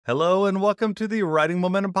Hello and welcome to the Writing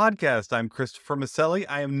Momentum Podcast. I'm Christopher Maselli.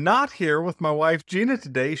 I am not here with my wife Gena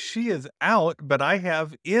today. She is out, but I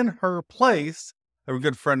have in her place a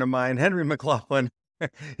good friend of mine, Henry McLaughlin.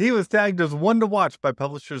 He was tagged as one to watch by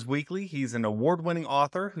Publishers Weekly. He's an award-winning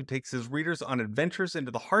author who takes his readers on adventures into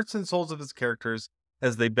the hearts and souls of his characters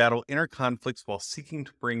as they battle inner conflicts while seeking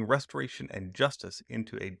to bring restoration and justice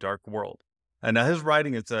into a dark world. And now his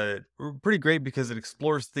writing is pretty great because it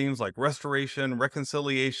explores themes like restoration,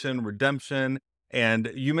 reconciliation, redemption.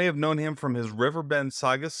 And you may have known him from his Riverbend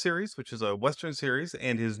Saga series, which is a Western series.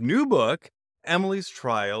 And his new book, Emily's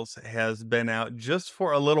Trials, has been out just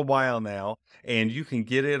for a little while now. And you can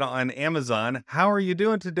get it on Amazon. How are you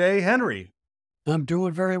doing today, Henry? I'm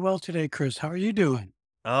doing very well today, Chris. How are you doing?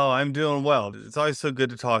 Oh, I'm doing well. It's always so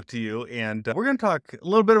good to talk to you. And we're going to talk a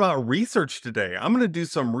little bit about research today. I'm going to do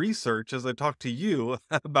some research as I talk to you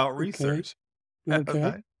about Okay. research.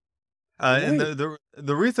 Okay. Okay. And Great.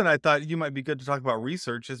 the reason I thought you might be good to talk about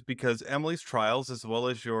research is because Emily's Trials, as well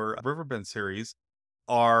as your Riverbend series,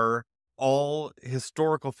 are all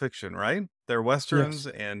historical fiction, right? They're Westerns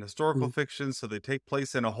Yes. and historical Mm. fiction, so they take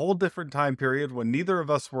place in a whole different time period when neither of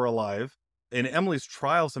us were alive. In Emily's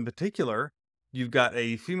Trials in particular, you've got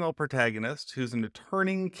a female protagonist who's an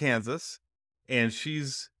attorney in Kansas, and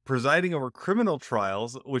she's presiding over criminal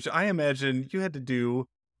trials, which I imagine you had to do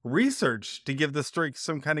research to give the story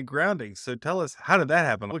some kind of grounding. So tell us, how did that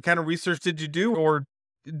happen? What kind of research did you do, or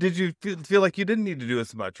did you feel like you didn't need to do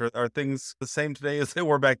as much? Or are things the same today as they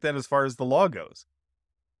were back then as far as the law goes?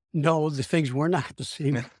 No, the things were not the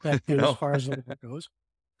same back then as No. far as the law goes.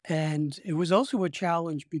 And it was also a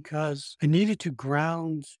challenge because I needed to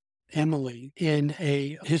ground Emily in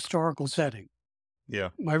a historical setting.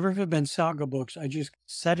 Yeah. My Riverbend Saga books, I just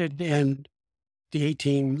set it in the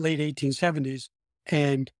late 1870s,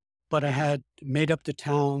 and but I had made up the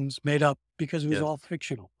towns, made up because it was Yes. all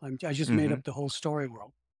fictional. I just made Hmm. up the whole story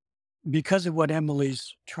world. Because of what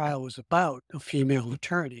Emily's trial was about, a female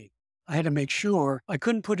attorney, I had to make sure I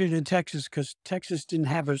couldn't put it in Texas because Texas didn't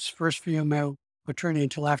have its first female attorney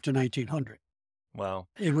until after 1900. Wow.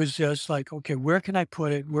 It was just like, okay, where can I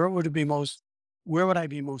put it? Where would I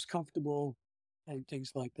be most comfortable? And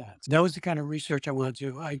things like that. That was the kind of research I wanted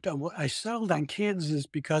to do. I settled on Kansas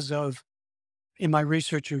because of, in my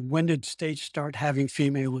research, of when did states start having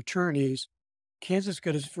female attorneys? Kansas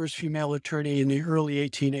got its first female attorney in the early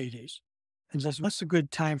 1880s. And that's a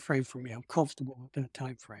good time frame for me. I'm comfortable with that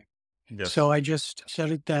time frame. Yes. So I just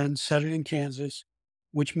set it in Kansas,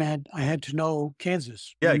 which meant I had to know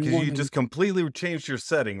Kansas. Yeah, New because you woman, just completely changed your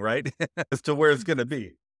setting, right? As to where it's going to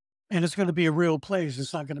be. and it's going to be a real place.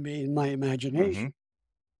 It's not going to be in my Hmm. imagination.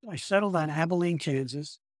 I settled on Abilene,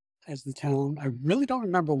 Kansas as the town. I really don't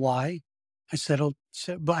remember why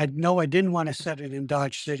but I know I didn't want to set it in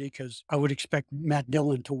Dodge City because I would expect Matt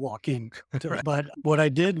Dillon to walk in. Right. But what I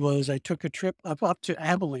did was I took a trip up to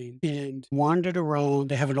Abilene and wandered around.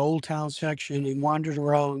 They have an old town section and wandered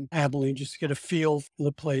around Abilene just to get a feel for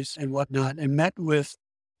the place and whatnot, and met with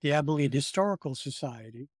the Abilene Historical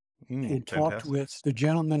Society and talked Fantastic. with the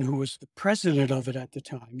gentleman who was the president of it at the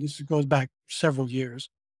time. This goes back several years.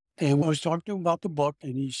 And I was talking to him about the book,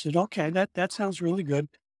 and he said, "Okay, that sounds really good."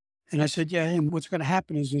 And I said, "Yeah, and what's going to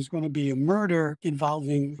happen is there's going to be a murder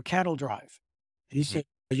involving a cattle drive." And he Mhm. said,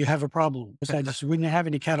 "You have a problem." I said, "We didn't have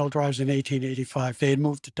any cattle drives in 1885. They had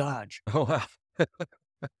moved to Dodge." Oh, wow.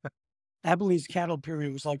 Abilene's cattle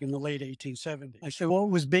period was like in the late 1870s. I said, "What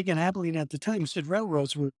was big in Abilene at the time?" He said,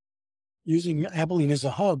 "Railroads were using Abilene as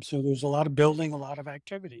a hub. So there was a lot of building, a lot of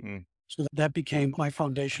activity." Mm. So that became my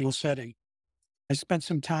foundational setting. I spent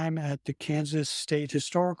some time at the Kansas State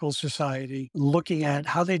Historical Society looking at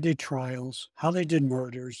how they did trials, how they did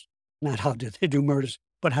murders, not how did they do murders,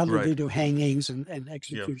 but how did Right. they do hangings and Yeah.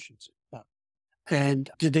 executions. And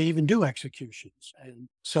did they even do executions? And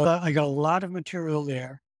so I got a lot of material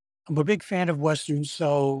there. I'm a big fan of Westerns,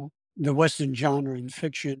 so the Western genre in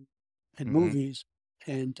fiction and Hmm. movies.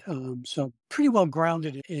 And so pretty well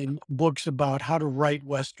grounded in books about how to write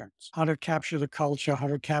Westerns, how to capture the culture, how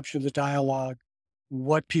to capture the dialogue,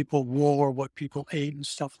 what people wore, what people ate, and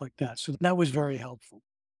stuff like that. So that was very helpful.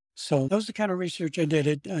 So that was the kind of research I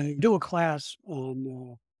did. I do a class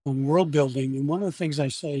on world building, and one of the things I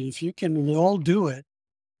say, if you can all do it,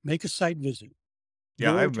 make a site visit.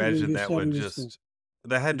 Yeah, I Go to where imagine you're that would setting this thing. just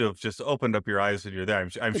that had Yeah, to have just opened up your eyes when you're there.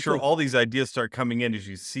 I'm it sure did. all these ideas start coming in as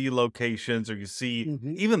you see locations or you see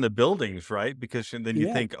Hmm. even the buildings, right? Because then you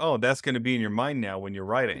Yeah, think, oh, that's going to be in your mind now when you're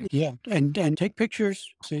writing. yeah, and take pictures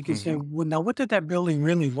so you can say, Hmm. well, now what did that building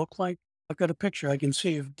really look like? I've got a picture. I can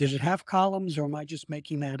see if did it have columns or am I just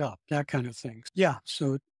making that up? That kind of thing. Yeah.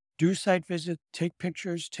 So do site visits, take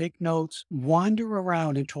pictures, take notes, wander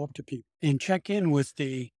around and talk to people and check in with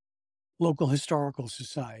the local historical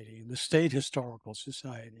society and the state historical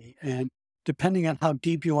society. And depending on how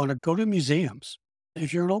deep you want to go to museums.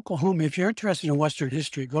 If you're in Oklahoma, if you're interested in Western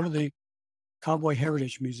history, go to the Cowboy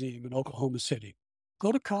Heritage Museum in Oklahoma City.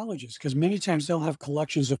 Go to colleges because many times they'll have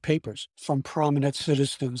collections of papers from prominent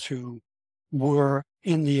citizens who were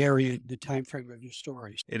in the area at the time frame of your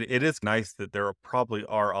stories. It is nice that there probably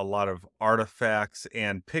are a lot of artifacts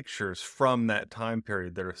and pictures from that time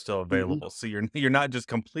period that are still Mhm. available. So you're not just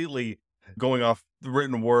completely going off the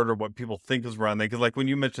written word or what people think is around there. Because like when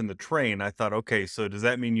you mentioned the train, I thought, okay, so does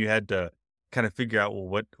that mean you had to kind of figure out,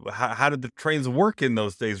 well, how did the trains work in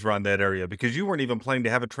those days around that area? Because you weren't even planning to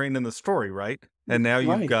have a train in the story, right? And now you've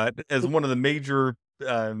Right. got as one of the major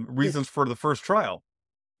Yeah. reasons for the first trial.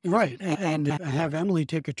 Right. And have Emily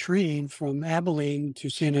take a train from Abilene to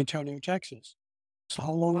San Antonio, Texas. So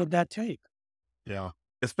how long would that take? Yeah.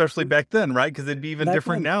 Especially back then, right? Because it'd be even Back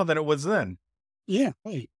different then. now than it was then. Yeah.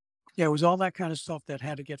 Right. Yeah. It was all that kind of stuff that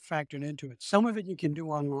had to get factored into it. Some of it you can do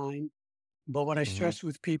online, but what I Mhm. stress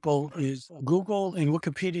with people is Google and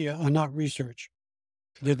Wikipedia are not research.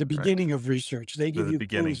 They're the Right. beginning of research. They The give the you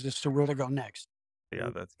beginning. clues as to where to go next. Yeah,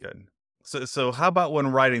 Mm. that's good. So how about when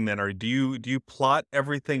writing then? Or do you plot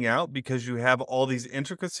everything out because you have all these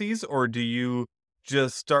intricacies, or do you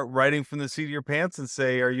just start writing from the seat of your pants and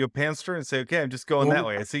say, "Are you a pantser?" And say, "Okay, I'm just going I'm that a,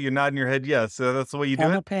 way." I see you nodding your head yes. So that's the way you do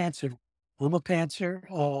I'm a it? pantser. I'm a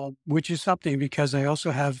pantser, which is something because I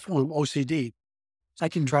also have OCD. I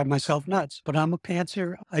can drive myself nuts, but I'm a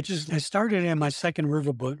pantser. I started in my second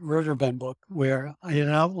Riverbend book where I had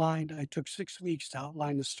outlined. I took 6 weeks to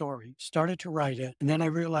outline the story, started to write it, and then I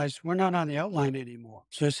realized we're not on the outline anymore.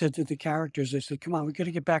 So I said to the characters, I said, "Come on, we got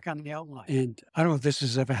to get back on the outline." And I don't know if this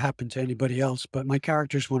has ever happened to anybody else, but my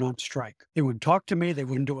characters went on strike. They wouldn't talk to me. They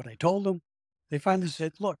wouldn't do what I told them. They finally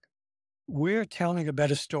said, "Look, we're telling a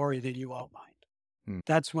better story than you outlined." Hmm,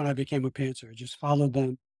 That's when I became a pantser. I just followed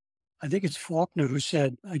them. I think it's Faulkner who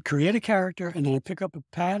said, I create a character and then I pick up a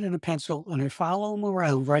pad and a pencil and I follow him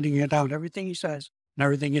around, writing it down, everything he says and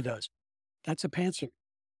everything he does. That's a pantser.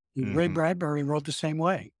 And Ray mhm. Bradbury wrote the same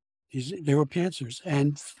way. They were pantsers.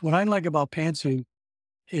 And what I like about pantsing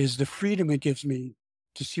is the freedom it gives me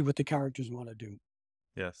to see what the characters want to do.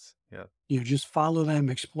 Yes, yeah. Just follow them,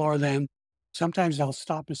 explore them. Sometimes I'll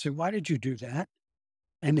stop and say, why did you do that?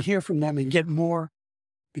 And hear from them and get more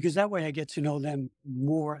because that way I get to know them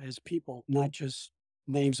more as people, not just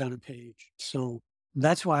names on a page. So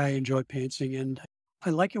that's why I enjoy pantsing. And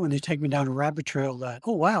I like it when they take me down a rabbit trail that,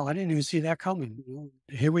 oh, wow, I didn't even see that coming.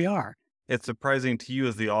 Here we are. It's surprising to you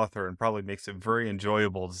as the author and probably makes it very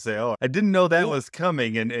enjoyable to say, "Oh, I didn't know that Yeah. was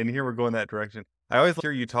coming, and here we're going that direction." I always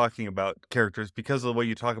hear you talking about characters because of the way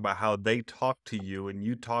you talk about how they talk to you and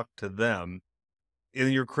you talk to them. In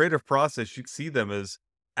your creative process, you see them as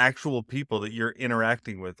actual people that you're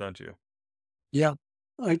interacting with, don't you? Yeah,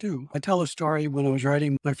 I do. I tell a story when I was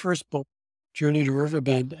writing my first book, Journey to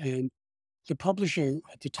Riverbend. And the publisher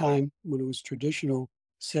at the time, when it was traditional,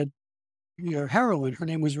 said, your heroine, her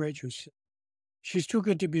name was Rachel. She's too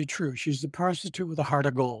good to be true. She's the prostitute with a heart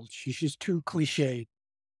of gold. She's too cliched.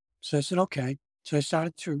 So I said, okay. So I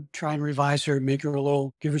started to try and revise her, make her a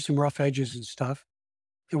little, give her some rough edges and stuff.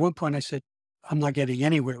 At one point, I said, I'm not getting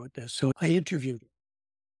anywhere with this. So I interviewed her.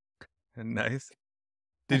 Nice.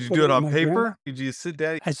 I Did you put do her it in on my grandma. paper? Did you sit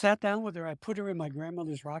down? I sat down with her. I put her in my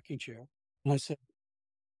grandmother's rocking chair. And I said,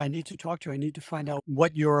 I need to talk to you. I need to find out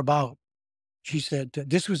what you're about. She said,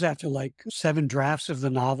 this was after like 7 drafts of the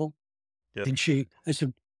novel. Yes. And I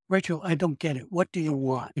said, Rachel, I don't get it. What do you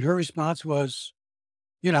want? And her response was,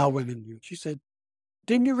 you know how women do. She said,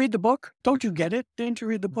 didn't you read the book? Don't you get it? Didn't you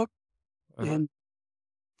read the book? Uh-huh. And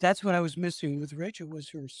that's what I was missing with Rachel was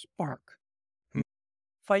her spark, Hmm.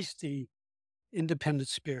 her feisty, independent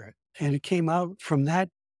spirit. And it came out from that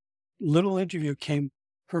little interview came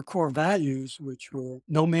her core values, which were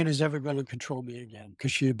no man is ever going to control me again,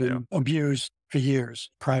 because she had Yeah. been abused for years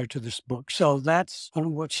prior to this book. So that's, I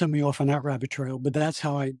don't know what sent me off on that rabbit trail, but that's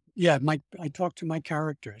how I talked to my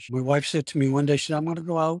characters. My wife said to me one day, she said, I'm going to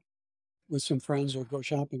go out with some friends or go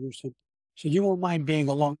shopping or something. So you won't mind being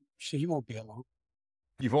alone. She said, you won't be alone.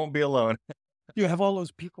 You won't be alone. You have all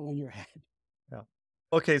those people in your head. Yeah.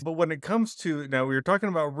 Okay, but when it comes to now we were talking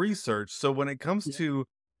about research. So when it comes Yeah. to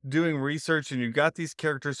doing research and you've got these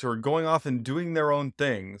characters who are going off and doing their own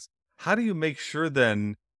things, how do you make sure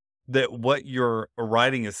then that what you're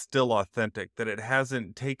writing is still authentic, that it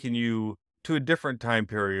hasn't taken you to a different time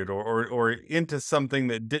period or into something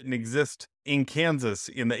that didn't exist in Kansas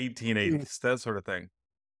in the Yeah. 1880s, that sort of thing?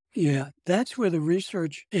 Yeah. That's where the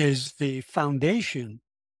research is the foundation.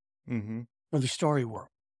 Mhm. or the story world.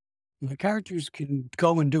 The characters can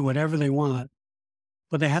go and do whatever they want,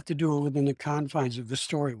 but they have to do it within the confines of the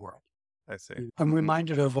story world. I see. I'm Mhm.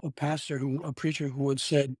 reminded of a preacher who once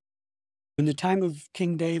said, in the time of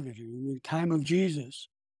King David, in the time of Jesus,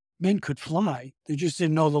 men could fly. They just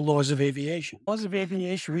didn't know the laws of aviation. Laws of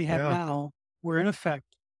aviation we have Yeah. now were in effect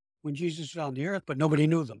when Jesus was on the earth, but nobody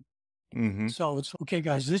knew them. Mhm. So it's okay,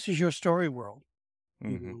 guys, this is your story world. You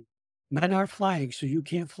Mhm. know, men are flying, so you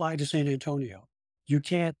can't fly to San Antonio. You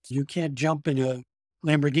can't jump in a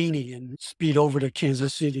Lamborghini and speed over to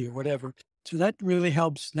Kansas City or whatever. So that really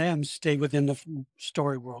helps them stay within the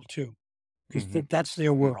story world too, because Mhm. that's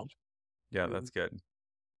their Mhm. world. Yeah, You that's good.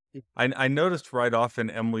 know. I noticed right off in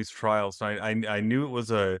Emily's Trials, I knew it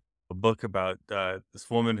was a book about, this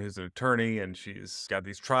woman who's an attorney, and she's got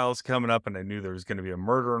these trials coming up, and I knew there was gonna be a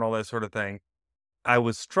murder and all that sort of thing. I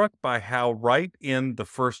was struck by how right in the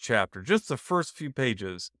first chapter, just the first few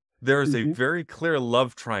pages, there is a Mhm. very clear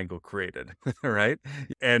love triangle created, right?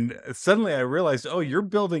 And suddenly I realized, oh, you're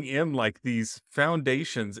building in like these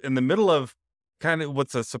foundations in the middle of kind of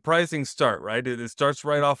what's a surprising start, right? It starts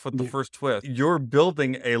right off with the Yeah. first twist. You're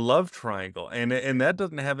building a love triangle, and that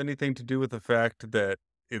doesn't have anything to do with the fact that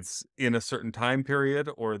it's in a certain time period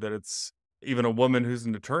or that it's even a woman who's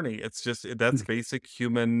an attorney. It's just that's Mm. basic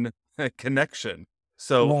human connection.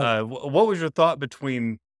 So, Right. what was your thought b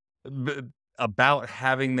about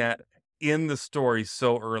having that in the story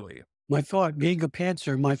so early? Being a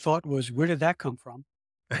pantser, my thought was, where did that come from?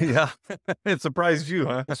 Yeah. It surprised you,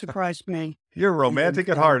 huh? It surprised me. You're And romantic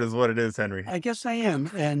at heart is what it is, Henry. I guess I am.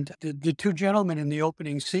 And the two gentlemen in the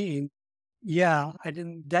opening scene, yeah, I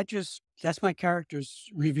didn't, that's my characters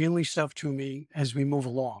revealing stuff to me as we move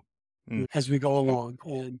along, Mm, as we go along.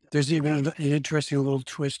 And there's even an interesting little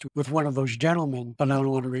twist with one of those gentlemen, but I don't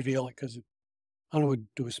want to reveal it because I don't want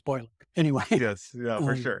to do a spoiler. Anyway, yes, yeah,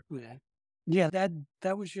 for sure. yeah. Yeah,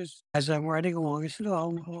 that was just as I'm writing along, I said,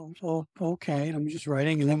 okay. And I'm just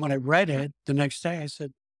writing. And then when I read it the next day, I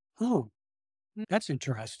said, oh, that's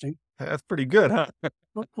interesting. That's pretty good, huh?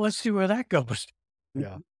 Let's see where that goes.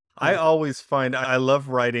 Yeah. I Uh, always find I love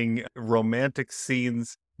writing romantic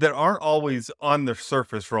scenes that aren't always on the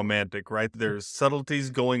surface romantic, right? There's subtleties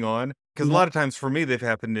going on. Because a yeah, lot of times for me, they've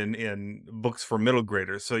happened in books for middle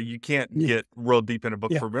graders. So you can't yeah, get real deep in a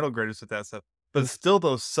book yeah, for middle graders with that stuff. But yeah, still,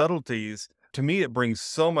 those subtleties, to me, it brings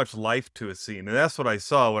so much life to a scene. And that's what I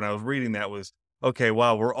saw when I was reading that was, okay,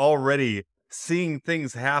 wow, we're already seeing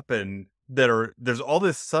things happen that are, there's all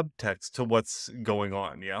this subtext to what's going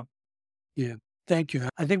on. Yeah. yeah. Thank you.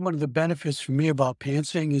 I think one of the benefits for me about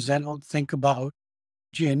pantsing is I don't think about,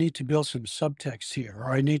 gee, I need to build some subtext here,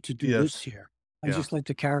 or I need to do this Yes. here. I Yeah. just let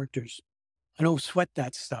the characters. I don't sweat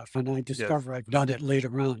that stuff, and I Yes. discover I've done it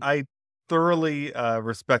later on. I thoroughly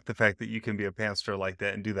respect the fact that you can be a pantser like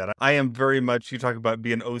that and do that. I am very much, you talk about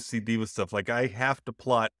being OCD with stuff. Like I have to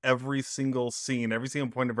plot every single scene, every single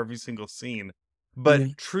point of every single scene. But Yeah,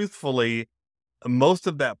 truthfully, most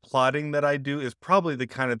of that plotting that I do is probably the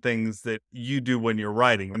kind of things that you do when you're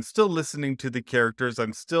writing. I'm still listening to the characters.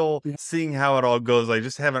 I'm still yeah, seeing how it all goes. I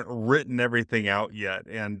just haven't written everything out yet.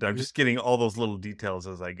 And I'm yeah, just getting all those little details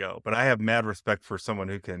as I go. But I have mad respect for someone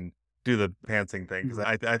who can do the pantsing thing because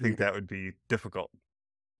yeah, I think yeah. that would be difficult.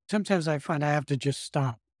 Sometimes I find I have to just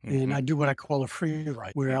stop, and Hmm. I do what I call a free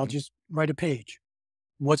write, where I'll Hmm. just write a page.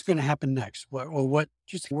 What's going to happen next? What?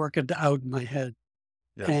 Just work it out in my head.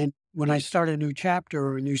 Yes. And when I start a new chapter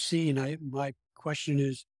or a new scene, my question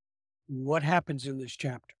is, what happens in this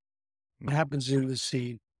chapter? What happens in this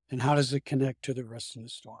scene? And how does it connect to the rest of the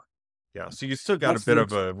story? Yeah. So you still got a That's the bit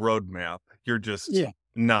of next. a roadmap. You're just Yeah.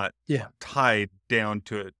 not Yeah. tied down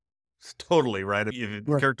to it totally, right? If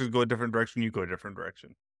Right. characters go a different direction, you go a different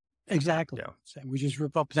direction. Exactly. Yeah. So we just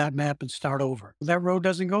rip up that map and start over. That road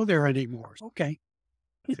doesn't go there anymore. Okay.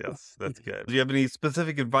 Yes, that's good. Do you have any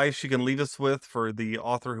specific advice you can leave us with for the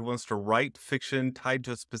author who wants to write fiction tied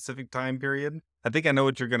to a specific time period? I think I know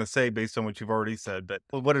what you're going to say based on what you've already said, but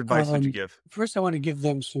what advice would you give? First, I want to give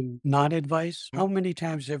them some non advice. Mm, How many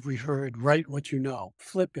times have we heard, write what you know,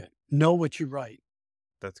 flip it, know what you write?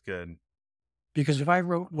 that's good. Because if I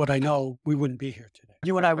wrote what I know, we wouldn't be here today.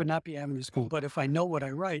 You and I would not be having this call. But if I know what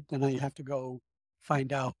I write, then I have to go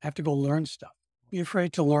find out, I have to go learn stuff. Be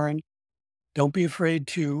afraid to learn. Don't be afraid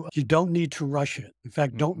to, you don't need to rush it. In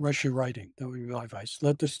fact, don't Mhm. rush your writing. That would be my advice.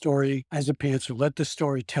 Let the story, as a pantser, let the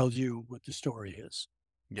story tell you what the story is.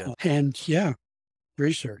 Yes. And yeah,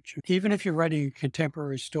 research. Even if you're writing a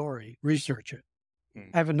contemporary story, research it.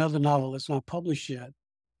 Mm, I have another novel that's not published yet.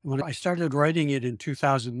 When I started writing it in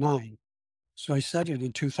 2009, so I studied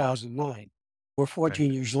in 2009. We're okay.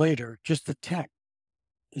 14 years later, just the tech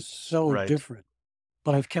is so Right. different.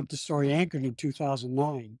 but I've kept the story anchored in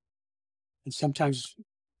 2009. And sometimes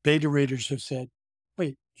beta readers have said,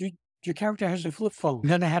 wait, your character has a flip phone. And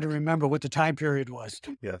then I had to remember what the time period was.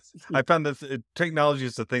 Yes. I found this technology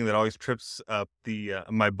is the thing that always trips up the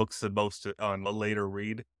my books the most on a later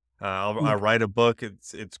read. I Yeah, write a book,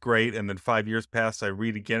 it's great, and then 5 years pass, I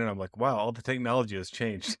read again, and I'm like, wow, all the technology has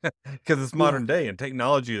changed because it's yeah, modern day, and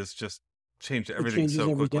technology has just changed it everything changes so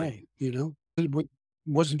every quickly. day, you know?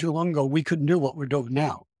 Wasn't too long ago, we couldn't do what we're doing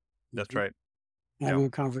now. That's Mhm. right. Yeah.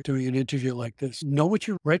 Having a doing an interview like this. Know what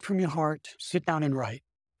you write from your heart, sit down and write.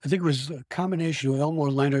 I think it was a combination of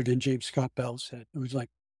Elmore Leonard and James Scott Bell said. It was like,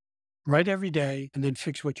 write every day and then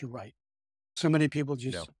fix what you write. So many people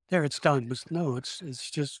Yeah. just, there, it's done. But no, it's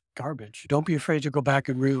just garbage. Don't be afraid to go back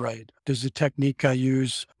and rewrite. There's a technique I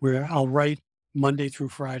use where I'll write Monday through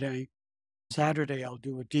Friday. Saturday, I'll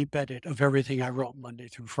do a deep edit of everything I wrote Monday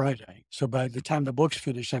through Friday. So by the time the book's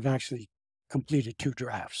finished, I've actually completed 2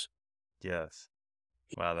 drafts. Yes.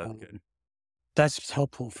 Wow, that's good. Um, that's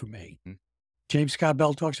helpful for me. Mhm. James Scott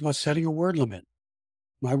Bell talks about setting a word limit.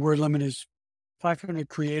 My word limit is 500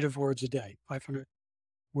 creative words a day, 500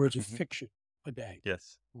 words of Mhm. fiction a day.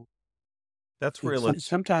 Yes. That's And realistic.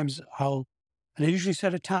 sometimes and I usually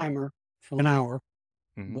set a timer for an hour.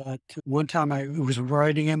 Mhm. But one time I was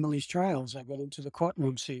writing Emily's Trials. I got into the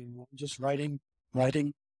courtroom scene, just writing,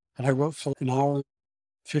 and I wrote for an hour,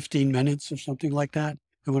 15 minutes or something like that.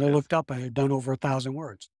 And when I Yes. looked up, I had done over 1,000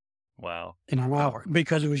 words Wow. in an hour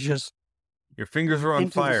because it was just Your fingers were on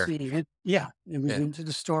into the fire. scene. Yeah, it was Yeah. into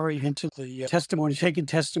the story, into the testimonies, taking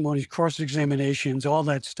testimonies, cross examinations, all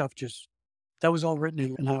that stuff. Just that was all written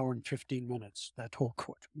in an hour and 15 minutes. That whole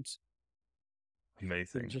court, and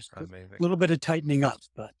Amazing. just a Amazing. little bit of tightening up.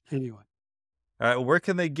 But anyway, Where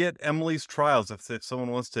can they get Emily's Trials if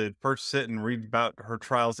someone wants to first sit and read about her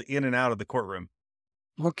trials in and out of the courtroom?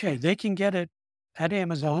 okay, they can get it at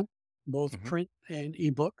Amazon, both Mhm. print and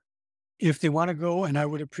ebook. If they want to go, and I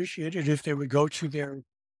would appreciate it if they would go to their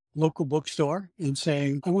local bookstore and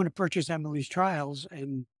say, I want to purchase Emily's Trials.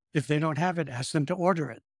 And if they don't have it, ask them to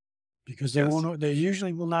order it because they Yes. won't, they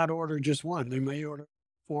usually will not order just one. They may order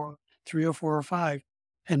 4, 3 or 4 or 5,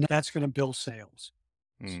 and that's going to build sales.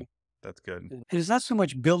 So, Mm, that's good. and it's not so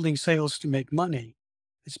much building sales to make money,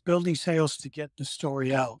 it's building sales to get the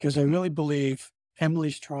story out. Because I Mhm. really believe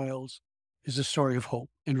Emily's Trials is a story of hope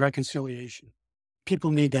and reconciliation.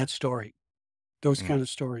 People need that story, those Mm, kind of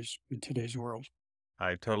stories in today's world.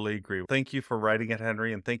 I totally agree. Thank you for writing it,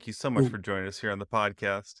 Henry, and thank you so much Well, for joining us here on the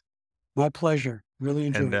podcast. my pleasure. Really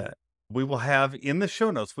And enjoyed it. we will have in the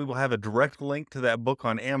show notes, we will have a direct link to that book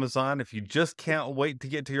on Amazon. If you just can't wait to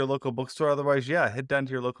get to your local bookstore, otherwise, yeah, head down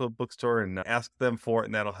to your local bookstore and ask them for it,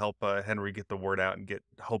 and that'll help Henry get the word out and get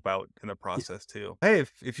hope out in the Yeah. process too. Hey,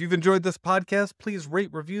 if you've enjoyed this podcast, please rate,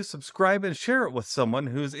 review, subscribe, and share it with someone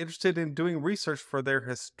who's interested in doing research for their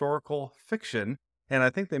historical fiction. And I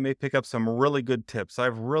think they may pick up some really good tips.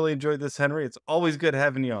 I've really enjoyed this, Henry. It's always good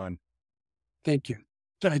having you on. Thank you.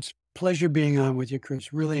 It's a pleasure being on with you,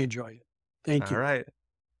 Chris. Really enjoy it. Thank All you. right.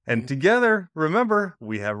 And together, remember,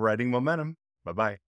 we have writing momentum. Bye bye.